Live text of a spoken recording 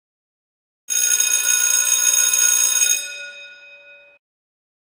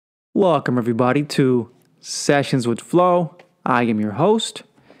Welcome, everybody, to Sessions with Flo. I am your host,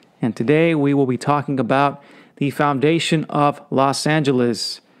 and today we will be talking about the foundation of Los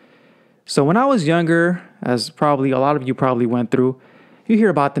Angeles. So, when I was younger, as probably a lot of you probably went through, you hear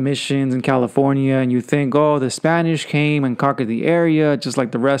about the missions in California and you think, oh, the Spanish came and conquered the area just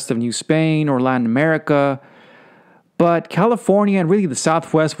like the rest of New Spain or Latin America. But California and really the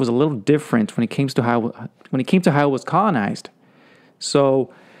Southwest was a little different when it came to how it was colonized.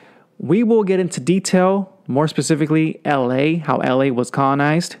 So, we will get into detail, more specifically LA, how LA was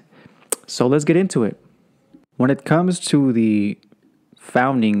colonized. So let's get into it. When it comes to the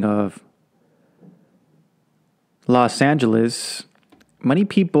founding of Los Angeles, many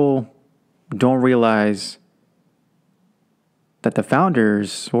people don't realize that the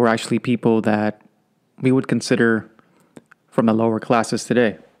founders were actually people that we would consider from the lower classes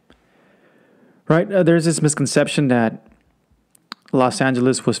today. Right? There's this misconception that Los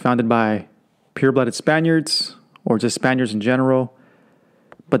Angeles was founded by pure-blooded Spaniards or just Spaniards in general,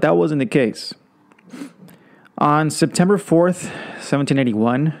 but that wasn't the case. On September 4th,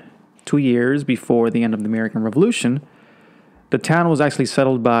 1781, 2 years before the end of the American Revolution, the town was actually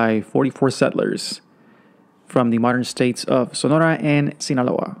settled by 44 settlers from the modern states of Sonora and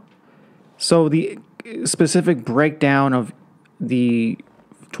Sinaloa. So the specific breakdown of the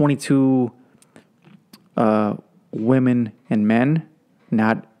 22 women and men,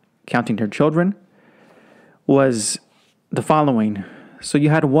 not counting their children, was the following. So you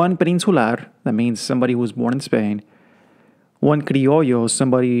had one peninsular, that means somebody who was born in Spain, one criollo,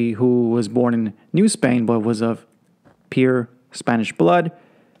 somebody who was born in New Spain but was of pure Spanish blood.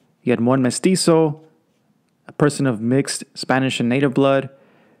 You had one mestizo, a person of mixed Spanish and native blood,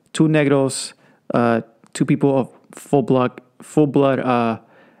 two negros, two people of full blood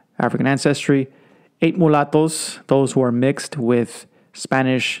African ancestry, 8 mulattoes, those who are mixed with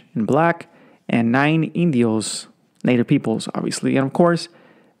Spanish and black, and 9 indios, native peoples, obviously, and of course,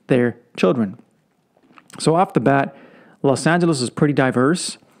 their children. So off the bat, Los Angeles is pretty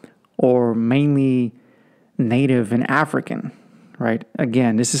diverse, or mainly native and African, right?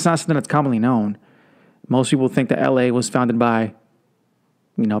 Again, this is not something that's commonly known. Most people think that LA was founded by,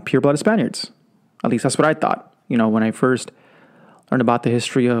 pure-blooded Spaniards. At least that's what I thought, when I first learn about the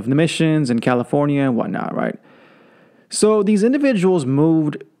history of the missions in California and whatnot, right? So these individuals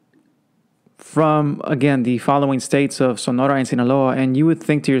moved from, again, the following states of Sonora and Sinaloa, and you would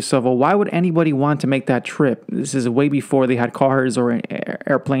think to yourself, well, why would anybody want to make that trip? This is way before they had cars or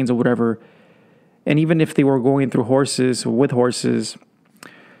airplanes or whatever. And even if they were going through horses or with horses,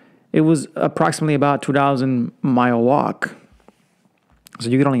 it was approximately about 2,000-mile walk. So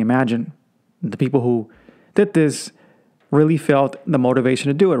you can only imagine the people who did this really felt the motivation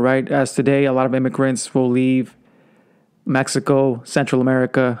to do it, right? As today, a lot of immigrants will leave Mexico, Central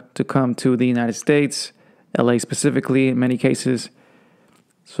America to come to the United States, LA specifically in many cases.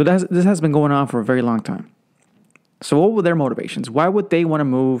 So this has been going on for a very long time. So what were their motivations? Why would they want to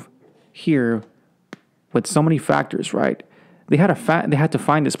move here with so many factors, right? They had to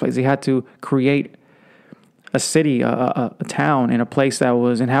find this place. They had to create a city, a town, in a place that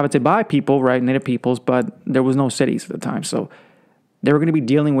was inhabited by people, right, native peoples, but there was no cities at the time. So they were going to be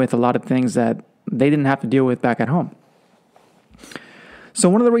dealing with a lot of things that they didn't have to deal with back at home. So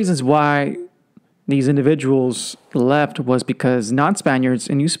one of the reasons why these individuals left was because non-Spaniards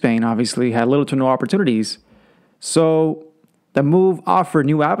in New Spain obviously had little to no opportunities. So the move offered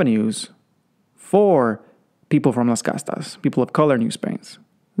new avenues for people from Las Castas, people of color in New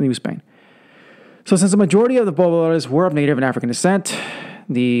Spain. So since the majority of the pobladores were of native and African descent,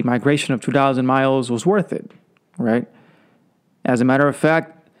 the migration of 2,000 miles was worth it, right? As a matter of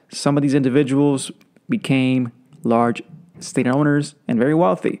fact, some of these individuals became large estate owners and very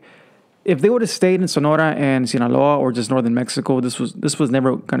wealthy. If they would have stayed in Sonora and Sinaloa or just northern Mexico, this was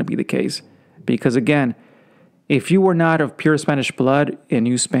never going to be the case. Because again, if you were not of pure Spanish blood in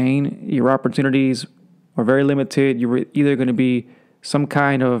New Spain, your opportunities were very limited. You were either going to be some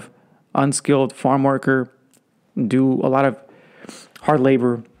kind of unskilled farm worker, do a lot of hard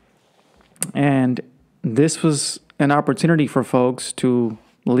labor. And this was an opportunity for folks to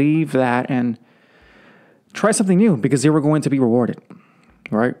leave that and try something new because they were going to be rewarded,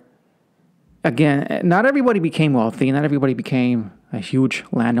 right? Again, not everybody became wealthy. Not everybody became a huge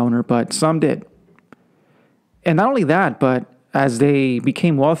landowner, but some did. And not only that, but as they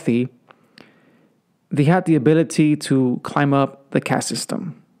became wealthy, they had the ability to climb up the caste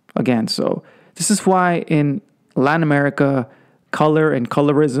system. Again, so this is why in Latin America, color and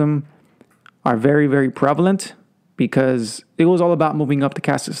colorism are very, very prevalent because it was all about moving up the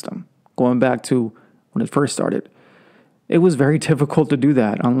caste system, going back to when it first started. it was very difficult to do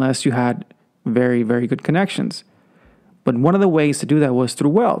that unless you had very, very good connections. But one of the ways to do that was through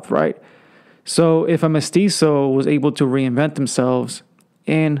wealth, right? So if a mestizo was able to reinvent themselves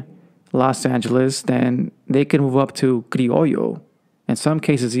in Los Angeles, then they could move up to criollo. In some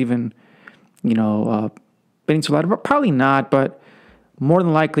cases, even, peninsular, but probably not, but more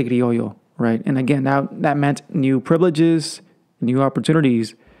than likely criollo, right? And again, that meant new privileges, new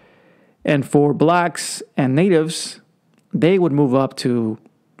opportunities. And for blacks and natives, they would move up to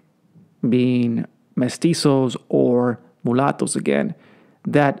being mestizos or mulattoes again.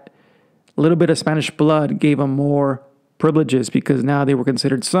 That little bit of Spanish blood gave them more privileges because now they were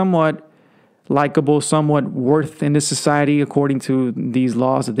considered somewhat likable, somewhat worth in this society according to these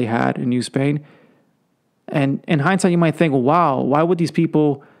laws that they had in New Spain. And in hindsight, you might think, well, wow, why would these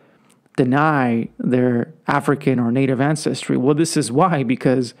people deny their African or native ancestry? Well, this is why,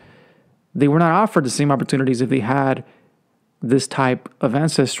 because they were not offered the same opportunities if they had this type of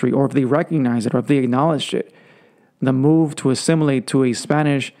ancestry, or if they recognized it, or if they acknowledged it. The move to assimilate to a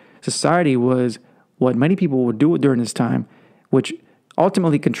Spanish society was what many people would do during this time, which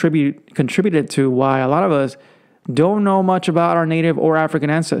ultimately contributed to why a lot of us don't know much about our native or African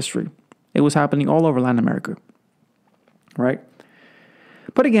ancestry. It was happening all over Latin America, right?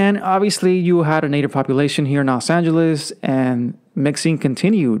 But again, obviously you had a native population here in Los Angeles, and mixing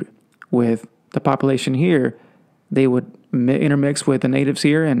continued with the population here. They would intermix with the natives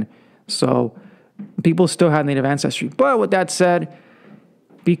here, and so people still had native ancestry. But with that said,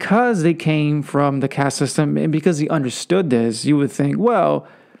 because they came from the caste system and because they understood this, you would think, well,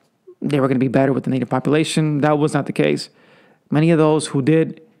 they were going to be better with the native population. That was not the case. Many of those who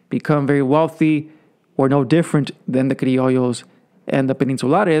did become very wealthy were no different than the criollos and the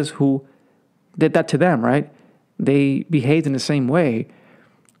peninsulares who did that to them, right? They behaved in the same way.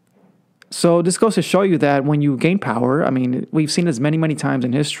 So this goes to show you that when you gain power, I mean, we've seen this many, many times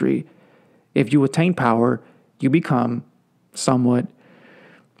in history. If you attain power, you become somewhat,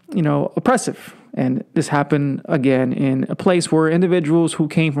 oppressive. And this happened again in a place where individuals who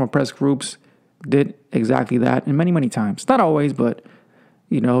came from oppressed groups did exactly that, and many, many times. Not always, but,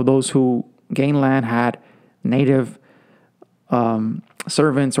 those who gained land had native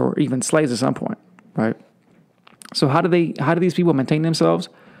servants or even slaves at some point, right? So how do these people maintain themselves?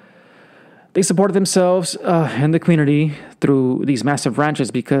 They supported themselves and the community through these massive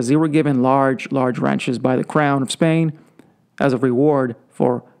ranches because they were given large ranches by the crown of Spain as a reward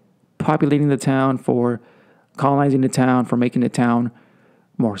for populating the town, for colonizing the town, for making the town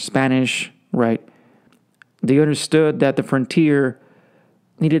more Spanish, right? They understood that the frontier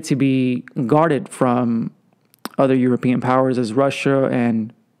needed to be guarded from other European powers as Russia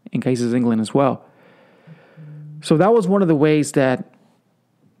and, in cases, England as well. So that was one of the ways that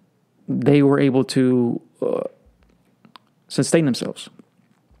they were able to sustain themselves.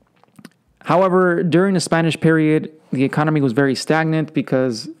 However, during the Spanish period, the economy was very stagnant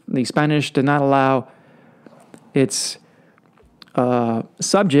because the Spanish did not allow its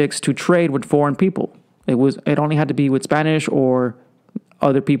subjects to trade with foreign people. It only had to be with Spanish or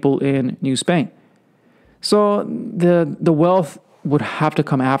other people in New Spain. So the wealth would have to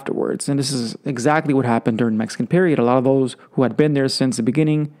come afterwards, and this is exactly what happened during the Mexican period. A lot of those who had been there since the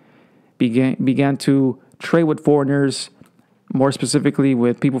beginning began to trade with foreigners, more specifically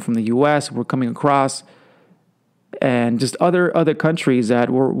with people from the U.S. who were coming across, and just other countries that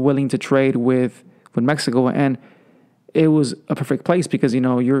were willing to trade with Mexico. And it was a perfect place because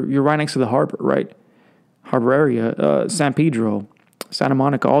you're right next to the harbor, right? Harbor area, San Pedro, Santa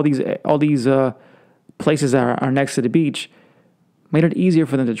Monica, all these places that are next to the beach made it easier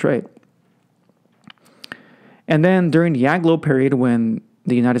for them to trade. And then during the Anglo period, when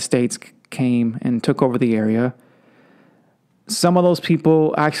the United States came and took over the area, some of those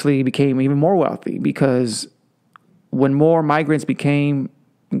people actually became even more wealthy because when more migrants came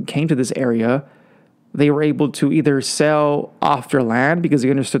to this area, they were able to either sell off their land because they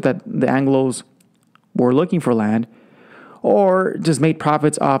understood that the Anglos were looking for land, or just made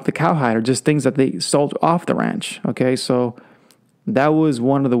profits off the cowhide or just things that they sold off the ranch. Okay, so that was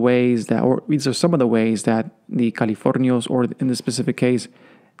one of the ways that, or these are some of the ways that the Californios, or in this specific case,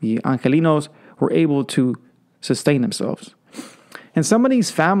 the Angelinos, were able to sustain themselves. And some of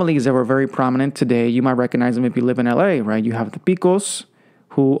these families that were very prominent today, you might recognize them if you live in LA, right? You have the Picos,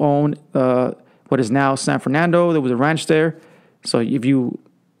 who own what is now San Fernando. There was a ranch there. So if you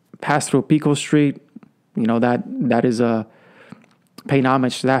pass through Pico Street, that is paying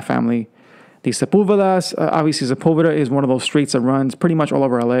homage to that family. The Sepulvedas, obviously Sepulveda is one of those streets that runs pretty much all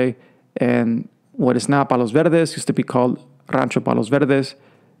over LA. And what is now Palos Verdes used to be called Rancho Palos Verdes.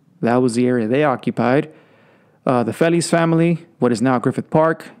 That was the area they occupied. The Feliz family, what is now Griffith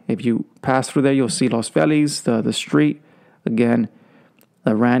Park. If you pass through there, you'll see Los Feliz, the street. Again,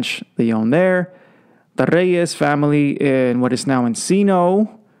 the ranch they own there. The Reyes family in what is now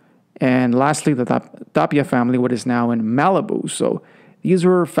Encino. And lastly, the Tapia family, what is now in Malibu. So these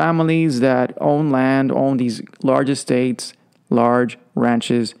were families that own land, own these large estates, large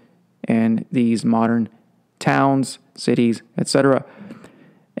ranches, and these modern towns, cities, etc.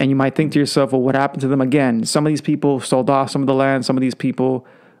 And you might think to yourself, well, what happened to them? Again, some of these people sold off some of the land. Some of these people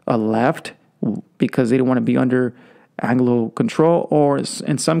left because they didn't want to be under Anglo control. Or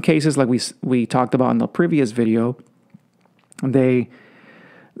in some cases, like we talked about in the previous video, the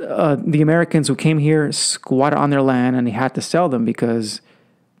Americans who came here squatted on their land and they had to sell them because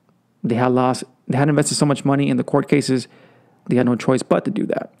they had invested so much money in the court cases, they had no choice but to do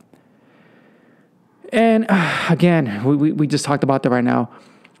that. And again, we just talked about that right now.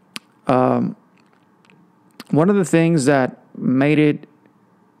 One of the things that made it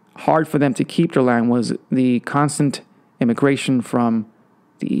hard for them to keep their land was the constant immigration from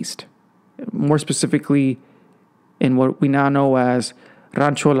the east. More specifically, in what we now know as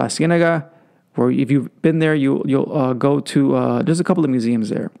Rancho La Ciénaga, where if you've been there, you'll go to, there's a couple of museums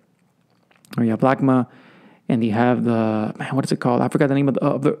there. Or you have Blackma, and you have what is it called? I forgot the name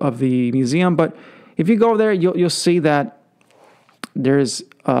of the museum, but if you go there, you'll see that there's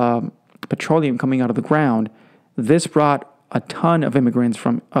petroleum coming out of the ground. This brought a ton of immigrants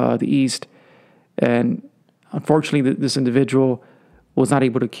from the east, and unfortunately, this individual was not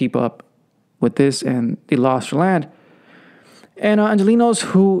able to keep up with this, and they lost their land. And Angelinos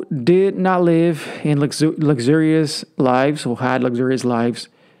who did not live in luxurious lives, who had luxurious lives,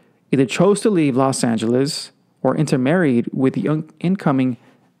 either chose to leave Los Angeles or intermarried with the incoming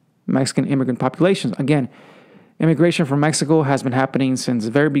Mexican immigrant populations. Again, immigration from Mexico has been happening since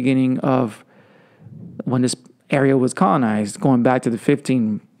the very beginning of when this area was colonized, going back to the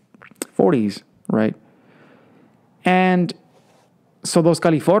 1540s, right? And so those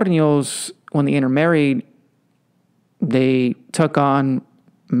Californios, when they intermarried, they took on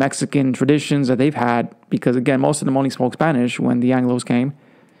Mexican traditions that they've had because, again, most of them only spoke Spanish when the Anglos came.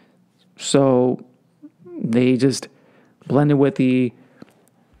 So they just blended with the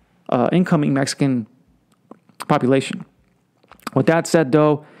incoming Mexican population. With that said,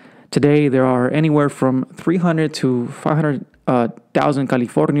 though, today there are anywhere from 300 to 500,000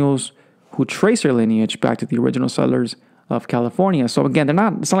 Californios who trace their lineage back to the original settlers of California. So again,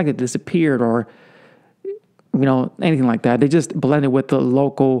 it's not like they disappeared or anything like that. They just blended with the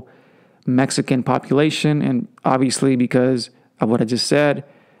local Mexican population, and obviously because of what I just said,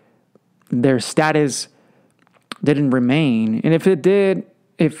 their status didn't remain. And if it did,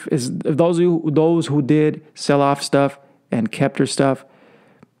 if those who did sell off stuff and kept their stuff,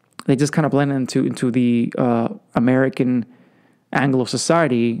 they just kind of blended into the American Anglo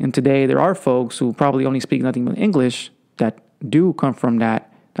society. And today there are folks who probably only speak nothing but English that do come from that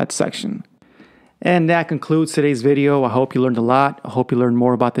section. And that concludes today's video. I hope you learned a lot. I hope you learned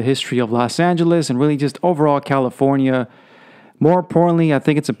more about the history of Los Angeles and really just overall California. More importantly, I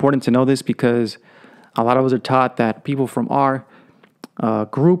think it's important to know this because a lot of us are taught that people from our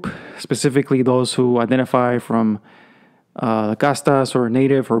group, specifically those who identify from the Castas or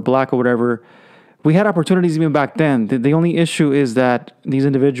native or black or whatever, we had opportunities even back then. The only issue is that these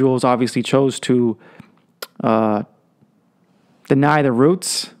individuals obviously chose to deny their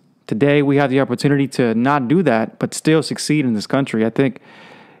roots. Today, we have the opportunity to not do that, but still succeed in this country. I think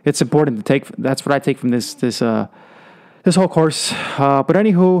it's important to take. That's what I take from this whole course. But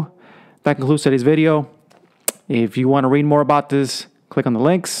anywho, that concludes today's video. If you want to read more about this, click on the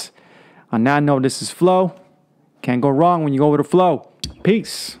links. On that note, this is Flo. Can't go wrong when you go with the flow.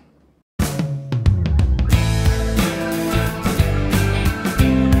 Peace.